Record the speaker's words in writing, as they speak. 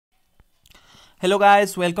Hello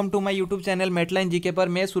guys, welcome to my YouTube channel मेटलाइन GK पर।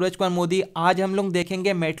 मैं सूरज कुमार मोदी। आज हम लोग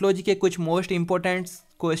देखेंगे मेट्रोलॉजी के कुछ most important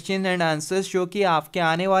question and answers जो कि आपके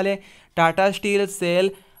आने वाले Tata steel,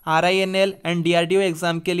 cell, RINL and DRDO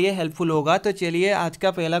exam के लिए हेल्पफुल होगा। तो चलिए आज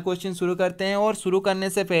का पहला क्वेश्चन शुरू करते हैं। और शुरू करने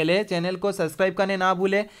से पहले चैनल को सब्सक्राइब करने ना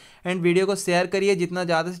भूलें एंड वीडियो को शेयर करिए जितना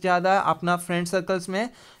ज़्यादा से ज़्यादा अपना फ्रेंड सर्कल्स में,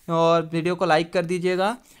 और वीडियो को लाइक कर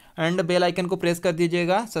दीजिएगा एंड बेल आइकन को प्रेस कर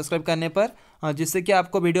दीजिएगा सब्सक्राइब करने पर, जिससे कि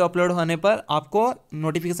आपको वीडियो अपलोड होने पर आपको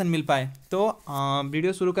नोटिफिकेशन मिल पाए। तो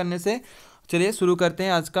वीडियो शुरू करने से चलिए शुरू करते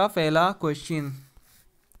हैं। आज का पहला क्वेश्चन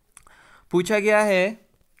पूछा गया है।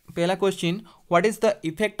 पहला question, what is the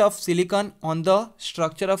effect of silicon on the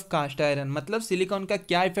structure of cast iron. मतलब सिलिकॉन का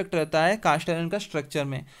क्या इफेक्ट रहता है कास्ट आयरन का स्ट्रक्चर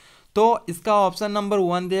में। तो इसका ऑप्शन नंबर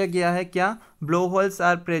 1 दिया गया है, क्या blow holes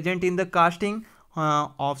are present in the casting.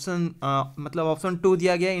 Option 2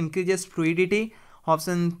 दिया गया है, इंक्रीजेस फ्लूइडिटी।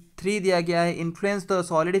 ऑप्शन 3 दिया गया है, influence the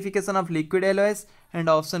solidification of liquid alloys. And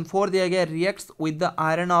option 4 दिया गया है, reacts with the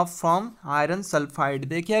iron of from iron sulphide.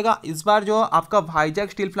 देखिएगा इस बार जो आपका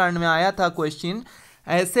भाईजैक स्टील प्लांट में आया था क्वेश्चन,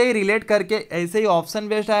 ऐसे ही रिलेट करके ऐसे ही ऑप्शन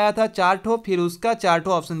बेस्ड आया था 4 ठो, फिर उसका 4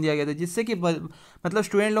 ठो ऑप्शन दिया गया था, जिससे कि मतलब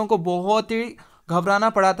स्टूडेंट लोगों को बहुत ही घबराना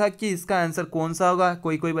पड़ा था कि इसका आंसर कौन सा होगा।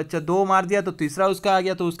 कोई कोई बच्चा 2 मार दिया तो तीसरा उसका आ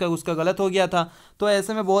गया, तो उसका गलत हो गया था। तो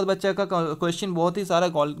ऐसे में बहुत बच्चा का क्वेश्चन बहुत ही सारा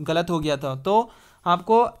गलत हो गया था। तो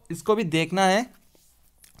आपको इसको भी देखना है।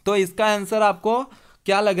 तो इसका आंसर आपको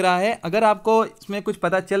क्या लग रहा है? अगर आपको इसमें कुछ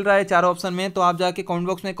पता चल रहा है 4 ऑप्शन में, तो आप जाके कमेंट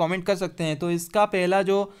बॉक्स में कमेंट कर सकते हैं। तो इसका पहला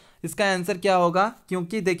जो इसका आंसर क्या होगा,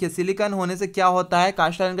 क्योंकि देखिए सिलिकॉन होने से क्या होता है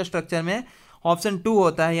कास्ट आयरन का स्ट्रक्चर में, ऑप्शन 2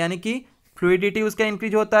 होता है, यानी कि फ्लूइडिटी उसका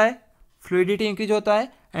इंक्रीज होता है, फ्लूइडिटी इंक्रीज होता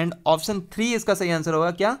है। एंड ऑप्शन 3 इसका सही आंसर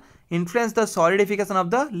होगा, क्या influence the solidification of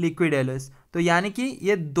the liquid alloys. तो यानी कि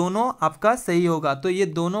ये दोनों आपका सही होगा। तो ये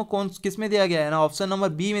दोनों कौन किस में दिया गया है ना, ऑप्शन नंबर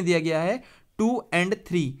बी में दिया गया है 2 और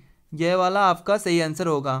 3, ये वाला आपका सही आंसर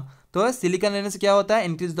होगा। तो सिलिकॉन लेने से क्या होता है,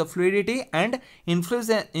 increase the fluidity and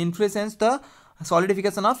influence the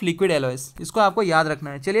solidification of liquid alloys. इसको आपको याद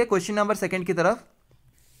रखना है। चलिए क्वेश्चन नंबर 2 की तरफ।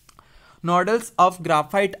 नॉडल्स of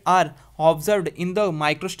graphite are observed in the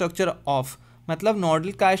microstructure of. मतलब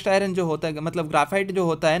नॉडल कास्ट आयरन जो होता है, मतलब ग्राफाइट जो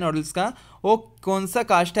होता है नॉडल्स का, वो कौन सा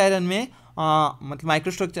कास्ट आयरन में मतलब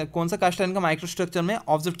माइक्रोस्ट्रक्चर, कौन सा कास्ट आयरन का माइक्रोस्ट्रक्चर में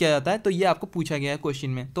ऑब्जर्व किया जाता है। तो ये आपको पूछा गया है क्वेश्चन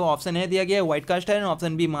में। तो ऑप्शन ए दिया गया है white cast iron,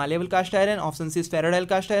 option B मालेबल cast iron, option C स्फेरोइडल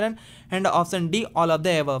cast iron and option D all of the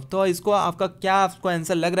above. तो इसको आपका क्या आपको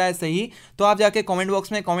आंसर लग रहा है सही, तो आप जाके कमेंट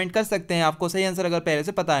बॉक्स में कमेंट कर सकते हैं आपको सही आंसर अगर पहले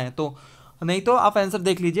से पता है तो। नहीं तो आप आंसर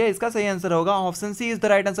देख लीजिए। इसका सही आंसर होगा option C is the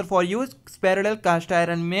right answer for you. स्फेरोइडल cast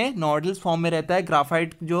iron में नॉडल्स फॉर्म में रहता है,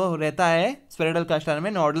 ग्राफाइट जो रहता है स्फेरोइडल कास्ट आयरन में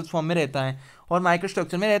नॉडल्स फॉर्म में रहता है और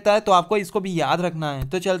माइक्रोस्ट्रक्चर में रहता है। तो आपको इसको भी याद रखना है।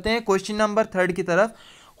 तो चलते हैं क्वेश्चन नंबर 3 की तरफ।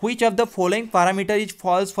 Which of the following parameter is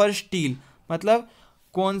false for steel. मतलब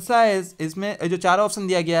कौन सा इसमें जो 4 ऑप्शन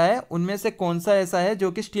दिया गया है उनमें से कौन सा ऐसा है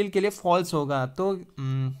जो कि स्टील के लिए फॉल्स होगा। तो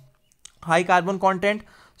हाई कार्बन कॉन्टेंट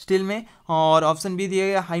स्टील में, और ऑप्शन बी दिया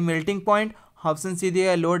गया high melting point, option C दिया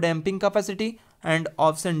गया लो damping capacity and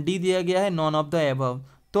option D दिया गया है नॉन ऑफ द एबव।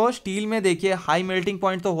 तो स्टील में देखिए हाई मेल्टिंग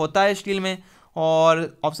पॉइंट तो होता है स्टील में,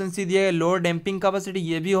 और ऑप्शन सी दिया गया लो डैम्पिंग कैपेसिटी,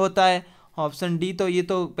 ये भी होता है। ऑप्शन डी तो ये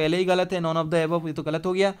तो पहले ही गलत है, नॉन ऑफ द एबव ये तो गलत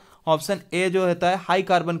हो गया। ऑप्शन ए जो होता है हाई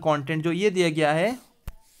कार्बन कॉन्टेंट, जो ये दिया गया है,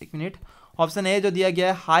 एक मिनट, ऑप्शन ए जो दिया गया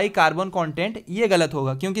है हाई कार्बन कंटेंट, ये गलत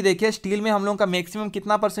होगा। क्योंकि देखिए स्टील में हम लोगों का मैक्सिमम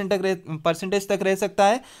कितना परसेंटेज तक रह सकता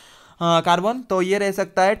है कार्बन, तो ये रह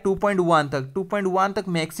सकता है 2.1 तक, 2.1 तक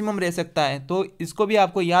मैक्सिमम रह सकता है। तो इसको भी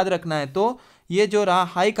आपको याद रखना है। तो ये जो रहा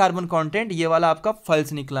हाई कार्बन कंटेंट, ये वाला आपका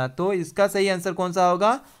फॉल्स निकला। तो इसका सही आंसर कौन सा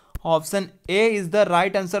होगा, option A is the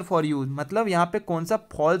right answer for you. मतलब यहाँ पे कौन सा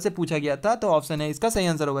फॉल्स से पूछा गया था, तो ऑप्शन ए इसका सही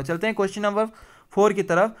आंसर होगा। चलते हैं क्वेश्चन नंबर 4 की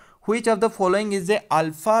तरफ। Which of the following is a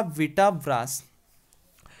alpha beta brass.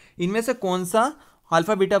 इनमें से कौन सा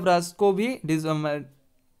अल्फा बीटा ब्रास को भी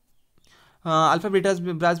अल्फा बीटा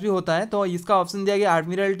ब्रास भी होता है। तो इसका ऑप्शन दिया गया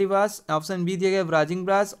एडमिरल्टी ब्रास, ऑप्शन बी दिया गया ब्राजिंग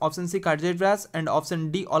brass, option C कार्जेट brass and option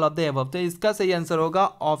D all of the above. तो इसका सही आंसर होगा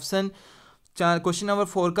ऑप्शन क्वेश्चन नंबर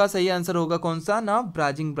 4 का सही आंसर होगा कौन सा ना,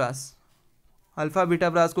 ब्राजिंग ब्रास। अल्फा बीटा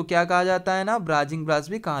ब्रास को क्या कहा जाता है ना, ब्राजिंग ब्रास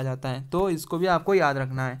भी कहा जाता है। तो इसको भी आपको याद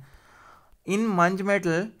रखना है। इन मंज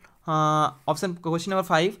मेटल, ऑप्शन क्वेश्चन नंबर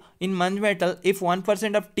 5, इन मंज metal if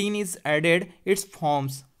 1% of tin is added it's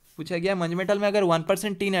forms. पूछा गया मंज मेटल में अगर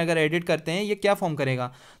 1% टीन अगर एडिट करते हैं ये क्या फॉर्म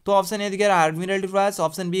करेगा। तो ऑप्शन ए दिया Admiralty brass,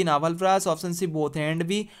 option B novel brass, option C both and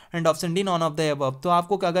B and option D none of the above. तो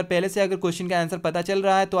आपको अगर पहले से अगर क्वेश्चन का आंसर पता चल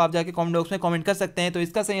रहा है तो आप जाके कमेंट बॉक्स में कमेंट कर सकते हैं। तो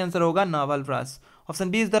इसका सही आंसर होगा novel brass, option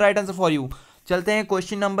B is the right answer for you. चलते हैं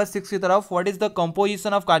क्वेश्चन नंबर 6 की तरफ। What is the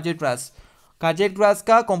composition of कार्जेट brass. कार्जेट brass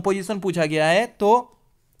का कंपोजिशन पूछा गया है। तो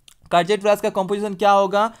कार्जेट फ्लास्क का कंपोजिशन क्या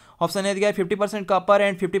होगा? ऑप्शन ए दिया है 50% copper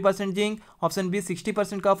and 50% zinc, option B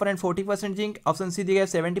 60% copper and 40% zinc, option C दिया है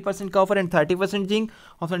 70% copper and 30% zinc,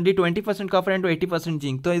 option D 20% copper and 80%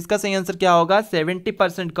 zinc. तो इसका सही आंसर क्या होगा?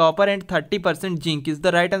 70% copper and 30% zinc is the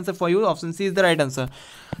right answer for you. Option C is the right answer.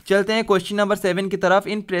 चलते हैं question number 7 की तरफ।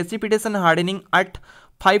 इन precipitation hardening eight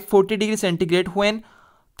 540 degree centigrade when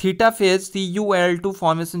theta phase CuL2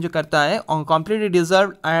 formation जो करता है on completely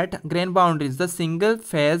deserve eight grain boundaries the single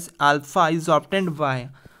phase alpha is obtained by.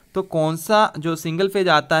 तो कौन सा जो सिंगल फेज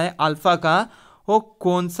आता है अल्फा का वो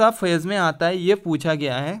कौन सा फेज में आता है ये पूछा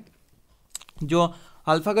गया है। जो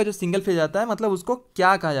अल्फा का जो सिंगल फेज आता है मतलब उसको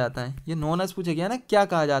क्या कहा जाता है, ये नॉन एज पूछा गया ना, क्या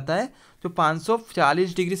कहा जाता है? जो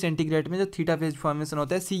 540 डिग्री सेंटीग्रेड में जो थीटा फेज फॉर्मेशन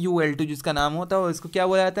होता है CuL2 जिसका नाम होता है इसको क्या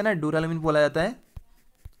बोला जाता है ना? डूरालुमिन बोला जाता है।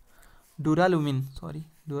 डूरालुमिन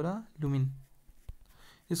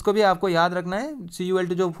इसको भी आपको याद रखना है।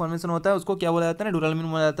 CuL2 जो फॉर्मेशन होता है उसको क्या बोला जाता है ना?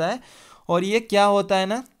 डूरालुमिन बोला जाता है। और ये क्या होता है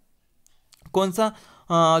ना, कौन सा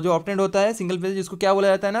जो ऑब्टेंड होता है सिंगल फेज जिसको क्या बोला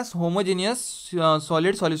जाता है ना? होमोजेनियस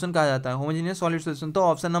सॉलिड सॉल्यूशन कहा जाता है, होमोजेनियस सॉलिड सॉल्यूशन। तो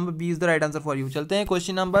option number B is the right answer for you. चलते हैं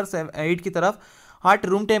क्वेश्चन नंबर 8 की तरफ। At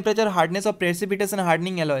room temperature hardness of precipitation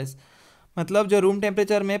hardening alloys. मतलब जो रूम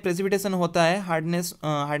टेम्परेचर में प्रेसिपिटेशन होता है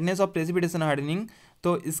हार्डनेस ऑफ प्रेसिपिटेशन हार्डनिंग,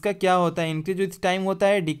 तो इसका क्या होता है? इंक्रीज विथ टाइम होता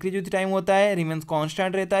है, डिक्रीज विथ टाइम होता है, रिमेंस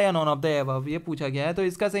कांस्टेंट रहता है या नॉन ऑफ द अबव, ये पूछा गया है। तो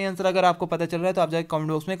इसका सही आंसर अगर आपको पता चल रहा है तो आप जाकर कमेंट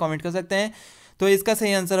बॉक्स में कमेंट कर सकते हैं। तो इसका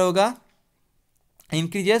सही आंसर होगा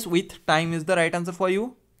increases with time is the right answer for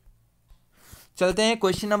you. चलते हैं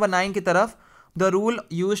क्वेश्चन नंबर 9 की तरफ। The rule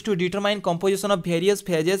use to determine composition of various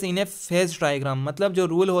phases in A phase diagram. मतलब जो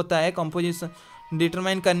रूल होता है कंपोजिशन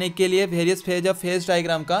डिटरमाइन करने के लिए various phase of phase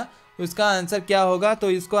diagram का, तो इसका आंसर क्या होगा? तो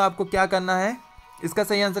इसको आपको क्या करना है, इसका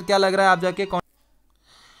सही आंसर क्या लग रहा है आप जाके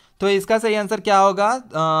तो इसका सही आंसर क्या होगा?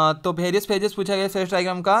 तो वेरियस फेजेस पूछा गया फेज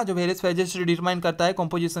डायग्राम का, जो वेरियस फेजेस डिटरमाइन करता है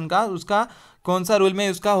कंपोजिशन का, उसका कौन सा रूल में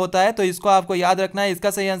उसका होता है, तो इसको आपको याद रखना है। इसका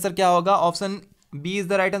सही आंसर क्या होगा? Option B is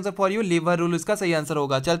the right answer for you. Liver rule इसका सही आंसर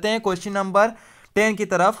होगा। चलते हैं क्वेश्चन नंबर 10 की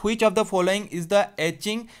तरफ। Which of the following is the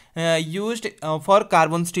etching used for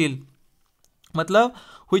carbon steel. मतलब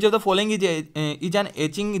which of the following is an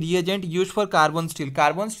etching reagent use for carbon steel.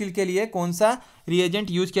 Carbon steel के लिए कौन सा रिएजेंट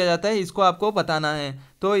यूज किया जाता है इसको आपको बताना है।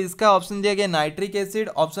 तो इसका ऑप्शन दिया गया नाइट्रिक एसिड,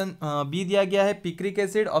 ऑप्शन बी दिया गया है पिक्रिक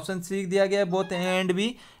एसिड, ऑप्शन सी दिया गया है both A and B,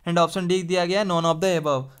 and option D दिया गया है नॉन ऑफ द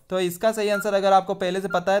एबव। तो इसका सही आंसर अगर आपको पहले से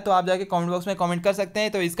पता है तो आप जाके कमेंट बॉक्स में कमेंट कर सकते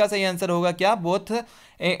हैं। तो इसका सही आंसर होगा क्या? Both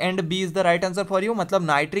A and B is the right answer for you. मतलब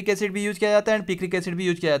नाइट्रिक एसिड भी यूज किया जाता है एंड पिक्रिक एसिड भी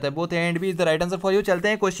यूज किया जाता है। Both A and B is the right answer for you. चलते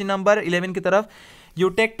हैं क्वेश्चन नंबर 11 की तरफ।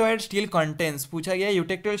 यूटेक्टोइड स्टील कंटेंट्स पूछा गया।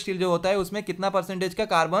 यूटेक्टोइड स्टील जो होता है उसमें कितना परसेंटेज का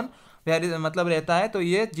कार्बन मतलब रहता है? तो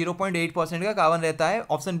ये 0.8% का कार्बन रहता है।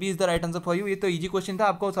 Option B is the right answer for you. ये तो इजी क्वेश्चन था,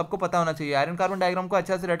 आपको सबको पता होना चाहिए। आयरन कार्बन डायग्राम को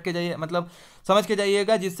अच्छा से रट के जाइए, मतलब समझ के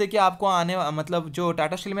जाइएगा, जिससे कि आपको आने मतलब जो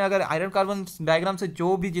टाटा स्टील में अगर आयरन कार्बन डायग्राम से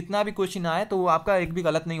जो भी जितना भी क्वेश्चन आए तो वो आपका एक भी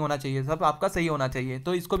गलत नहीं होना चाहिए, सब आपका सही होना चाहिए।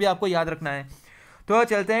 तो इसको भी आपको याद रखना है। तो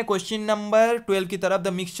चलते हैं क्वेश्चन नंबर 12 की तरफ।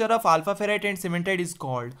 The mixture of alpha ferrite and cementite is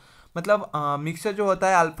called. मतलब मिक्सचर जो होता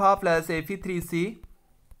है अल्फा प्लस Fe3C,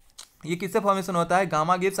 ये किससे फॉर्मेशन होता है?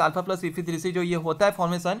 Gamma gives alpha plus Fe3C जो ये होता है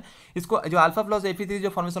फॉर्मेशन, इसको जो अल्फा प्लस Fe3 जो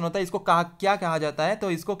फॉर्मेशन होता है इसको क्या कहा जाता है?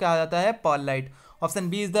 तो इसको कहा जाता है perlite. Option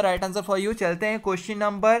B is the right answer for you. चलते हैं क्वेश्चन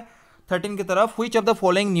नंबर 13 की तरफ। Which of the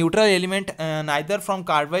following neutral element neither from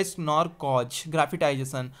carbides nor cause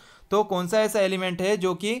ग्राफिटाइजेशन। तो कौन सा ऐसा एलिमेंट है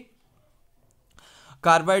जो कि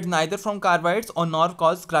कार्बाइड्स नाइदर फ्रॉम कार्बाइड्स और नॉर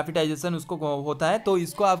कॉज ग्राफिटाइजेशन उसको होता है? तो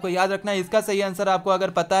इसको आपको याद रखना है। इसका सही आंसर आपको अगर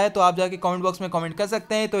पता है तो आप जाके कमेंट बॉक्स में कमेंट कर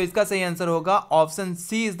सकते हैं। तो इसका सही आंसर होगा option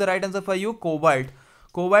C is the right answer for you. Cobalt,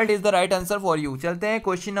 cobalt is the right answer for you. चलते हैं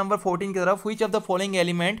क्वेश्चन नंबर 14 की तरफ। Which of the following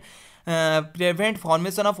element prevent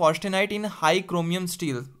formation of austenite in high chromium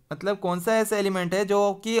steel. मतलब कौन सा ऐसा element है जो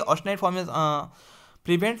कि austenite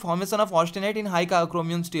prevent formation of austenite in high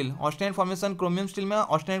chromium steel. Austenite formation chromium steel में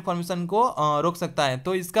ऑस्टेनाइट फॉर्मेशन को रोक सकता है।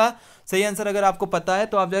 तो इसका सही आंसर अगर आपको पता है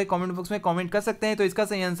तो आप जाके कमेंट बॉक्स में कमेंट कर सकते हैं। तो इसका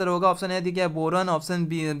सही आंसर होगा ऑप्शन ए दिया गया बोरॉन, ऑप्शन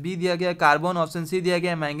बी दिया गया कार्बन, ऑप्शन सी दिया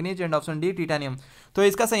गया manganese and option D titanium. तो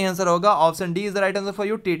इसका सही आंसर होगा option D is the right answer for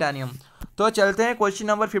you, titanium. तो चलते हैं क्वेश्चन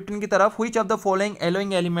नंबर 15 की तरफ। Which of the following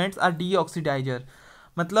allowing elements are डीऑक्सीडाइजर।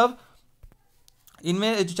 मतलब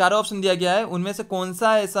इनमें जो चारों ऑप्शन दिया गया है उनमें से कौन सा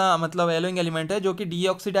ऐसा मतलब एलोइंग एलिमेंट है जो कि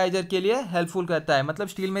डीऑक्सीडाइजर के लिए हेल्पफुल करता है। मतलब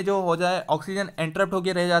स्टील में जो हो जाए ऑक्सीजन एंट्रप्ट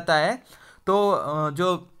होकर रह जाता है, तो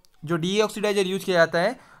जो डीऑक्सीडाइजर यूज किया जाता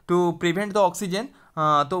है टू प्रिवेंट द ऑक्सीजन,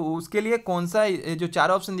 तो उसके लिए कौन सा जो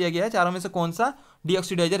चारों ऑप्शन दिया गया है चारों में से कौन सा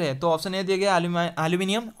डीऑक्सीडाइजर है। तो ऑप्शन ए दिया गया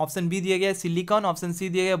एल्यूमिनियम, ऑप्शन बी दिया गया सिलिकॉन, ऑप्शन सी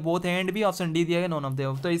दिया गया both A and B, option D दिया गया नॉन ऑफ द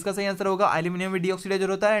अबव। तो इसका सही आंसर होगा एल्यूमिनियम भी डीऑक्सीडाइजर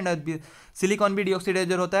होता है एंड सिलिकॉन भी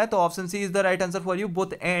डीऑक्सीडाइजर होता है। तो option C is the right answer for you,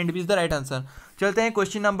 both A and B is the right answer. चलते हैं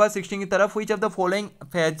क्वेश्चन नंबर 16 की तरफ। Which of the following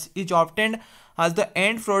phase is obtained as the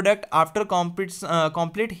end product after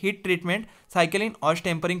complete heat treatment cycle in Osh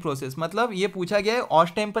tampering process. मतलब ये पूछा गया है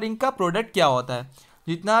Osh tampering का प्रोडक्ट क्या होता है।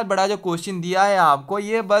 जितना बड़ा जो क्वेश्चन दिया है आपको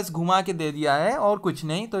ये बस घुमा के दे दिया है और कुछ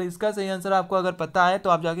नहीं। तो इसका सही आंसर आपको अगर पता है तो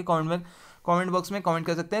आप जाके कमेंट बॉक्स में कमेंट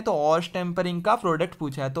कर सकते हैं। तो ऑश टेम्परिंग का प्रोडक्ट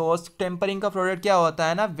पूछा है, तो ऑश टेम्परिंग का प्रोडक्ट क्या होता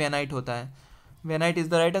है ना, वेनाइट होता है। वेनाइट is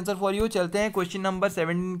the right answer for you. चलते हैं क्वेश्चन नंबर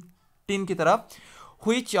 17 की तरफ।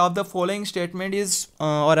 Which of the following statement is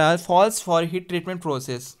or are false for heat treatment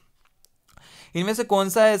process? इनमें से कौन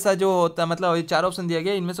सा ऐसा जो होता है, मतलब ये चार ऑप्शन दिया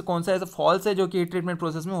गया, इनमें से कौन सा ऐसा फॉल्स है जो कि हीट ट्रीटमेंट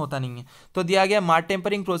प्रोसेस में होता नहीं है। तो दिया गया mart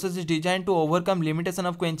tampering process is design to overcome limitation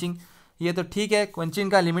of quenching. ये तो ठीक है,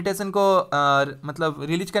 क्वेंचिंग का लिमिटेशन को मतलब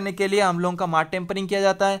रिलीज करने के लिए हम लोगों का मार्ट टेम्परिंग किया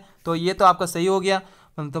जाता है। तो ये तो आपका सही हो गया।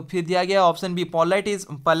 तो फिर दिया गया option B perlite is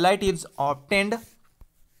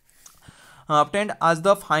obtained as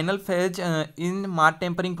the final phase in mart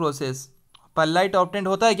tampering process. Perlite obtained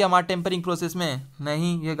होता है क्या मार्ट टेम्परिंग प्रोसेस में?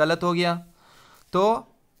 नहीं, ये गलत हो गया। तो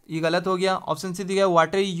ये गलत हो गया। ऑप्शन सी दिया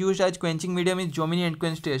water use as quenching medium is जोमिनी and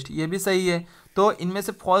quench test, ये भी सही है। तो इनमें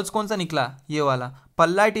से फॉल्स कौन सा निकला? ये वाला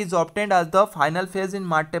perlite is obtained as the final phase in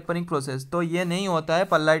mart tampering process. तो ये नहीं होता है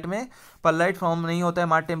पर्लाइट में, पर्लाइट फॉर्म नहीं होता है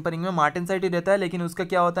मार्ट टेम्परिंग में। मार्टेनसाइट ही रहता है, लेकिन उसका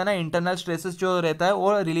क्या होता है ना, इंटरनल स्ट्रेसेस जो रहता है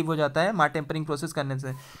वो रिलीव हो जाता है मार्ट टेम्परिंग प्रोसेस करने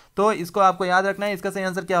से। तो इसको आपको याद रखना है। इसका सही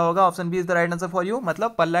आंसर क्या होगा? Option B is the right answer for you,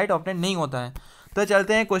 मतलब पर्लाइट ऑब्टेंड नहीं होता है। तो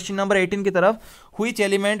चलते हैं क्वेश्चन नंबर 18 की तरफ। Which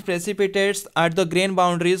element precipitates at the grain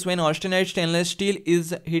boundaries when austenite stainless steel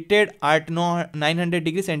is heated eight 900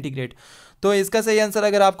 degree centigrade. तो इसका सही आंसर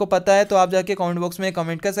अगर आपको पता है तो आप जाके कमेंट बॉक्स में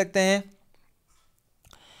कमेंट कर सकते हैं।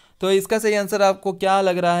 तो इसका सही आंसर आपको क्या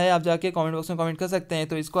लग रहा है, आप जाके कमेंट बॉक्स में कमेंट कर सकते हैं।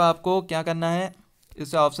 तो इसको आपको क्या करना है,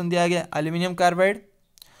 इसका ऑप्शन दिया गया एल्यूमिनियम कार्बाइड,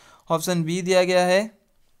 ऑप्शन बी दिया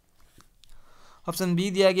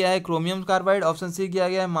गया है क्रोमियम कार्बाइड, ऑप्शन सी दिया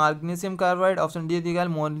गया है मैग्नीशियम कार्बाइड, ऑप्शन डी दिया गया है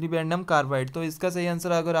मोलिब्डेनम कार्बाइड। तो इसका सही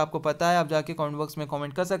आंसर अगर आपको पता है आप जाके कमेंट बॉक्स में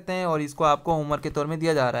कमेंट कर सकते हैं। और इसको आपको होमवर्क के तौर में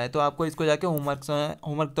दिया जा रहा है, तो आपको इसको जाके होमवर्क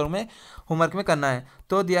में करना है।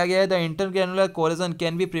 तो दिया गया है the intergranular corrosion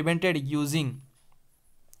can be prevented using.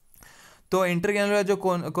 तो इंटरग्रेनुलर जो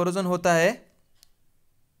कोरोजन होता है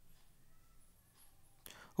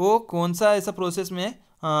वो कौन सा ऐसा प्रोसेस में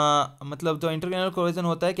मतलब जो इंटरग्रेनुलर कोरोजन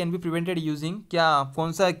होता है कैन बी प्रिवेंटेड यूजिंग,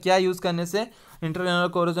 क्या यूज़ करने से इंटरग्रेनुलर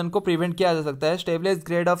कोरोजन को प्रिवेंट किया जा सकता है? Stabilised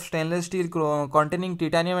grade of stainless steel containing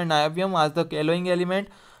titanium and niobium as the allowing element,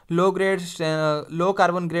 low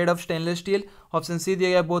carbon grade of stainless steel. Option C दिया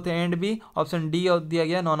गया both A and B, option D दिया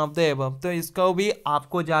गया नॉन ऑफ द एबव। तो इसको भी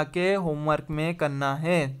आपको जाके homework में करना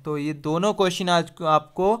है। तो ये दोनों क्वेश्चन आज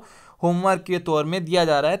आपको होमवर्क के तौर में दिया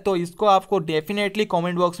जा रहा है। तो इसको आपको डेफिनेटली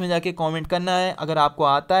कमेंट बॉक्स में जाके कमेंट करना है। अगर आपको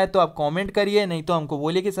आता है तो आप कमेंट करिए, नहीं तो हमको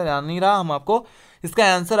बोलिए कि सर आ नहीं रहा, हम आपको इसका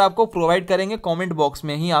आंसर आपको प्रोवाइड करेंगे कमेंट बॉक्स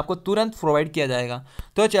में ही, आपको तुरंत प्रोवाइड किया जाएगा।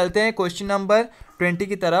 तो चलते हैं क्वेश्चन नंबर 20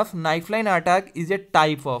 की तरफ। नाइफलाइन attack is a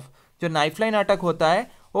type of, जो नाइफलाइन अटैक होता है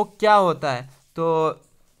वो क्या होता है? तो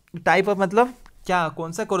टाइप ऑफ मतलब क्या,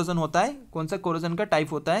 कौन सा कोरोजन होता है, कौन सा कोरोजन का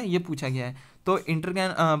टाइप होता है, ये पूछा गया है। तो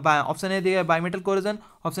ऑप्शन ए दिया गया बायोमेटल कोरोजन,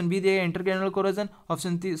 ऑप्शन बी दिया गया इंटरग्रेनुलर कोरोजन,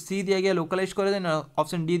 ऑप्शन सी दिया गया लोकलाइज्ड कोरोजन,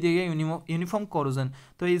 ऑप्शन डी दिया गया यूनिफॉर्म कोरोजन।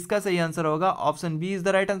 तो इसका सही आंसर होगा option B is the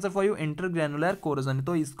right answer for you, intergranular corrosion.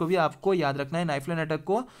 तो इसको भी आपको याद रखना है। नाइफलाइन अटैक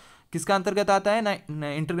को किसका अंतर्गत आता है?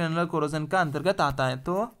 इंटरग्रेनुलर कोरोजन का अंतर्गत आता है।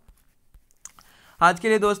 तो आज के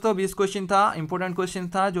लिए दोस्तों 20 क्वेश्चन था, इंपॉर्टेंट क्वेश्चन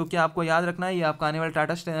था जो कि आपको याद रखना है। ये आपका आने वाले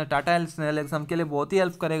टाटा एग्जाम के लिए बहुत ही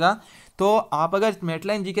हेल्प करेगा। तो आप अगर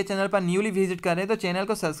मेटलाइन जी के चैनल पर न्यूली विजिट कर रहे हैं तो चैनल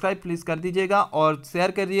को सब्सक्राइब प्लीज़ कर दीजिएगा और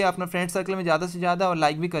शेयर करिए अपने फ्रेंड सर्कल में ज़्यादा से ज़्यादा और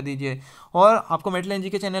लाइक भी कर दीजिए। और आपको मेटलाइन जी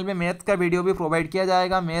के चैनल में मैथ्स का वीडियो भी प्रोवाइड किया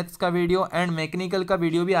जाएगा, मैथ्स का वीडियो एंड मैकेनिकल का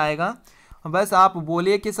वीडियो भी आएगा। बस आप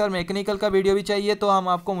बोलिए कि सर मैकेनिकल का वीडियो भी चाहिए, तो हम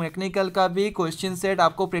आपको मैकेनिकल का भी क्वेश्चन सेट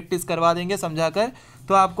आपको प्रैक्टिस करवा देंगे समझाकर।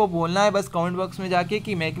 तो आपको बोलना है बस कमेंट बॉक्स में जाके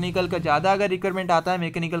कि मैकेनिकल का ज़्यादा अगर रिक्वायरमेंट आता है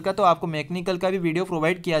मैकेनिकल का, तो आपको मैकेनिकल का भी वीडियो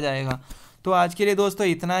प्रोवाइड किया जाएगा। तो आज के लिए दोस्तों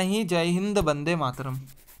इतना ही। जय हिंद, वंदे मातरम।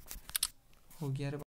 हो गया रे।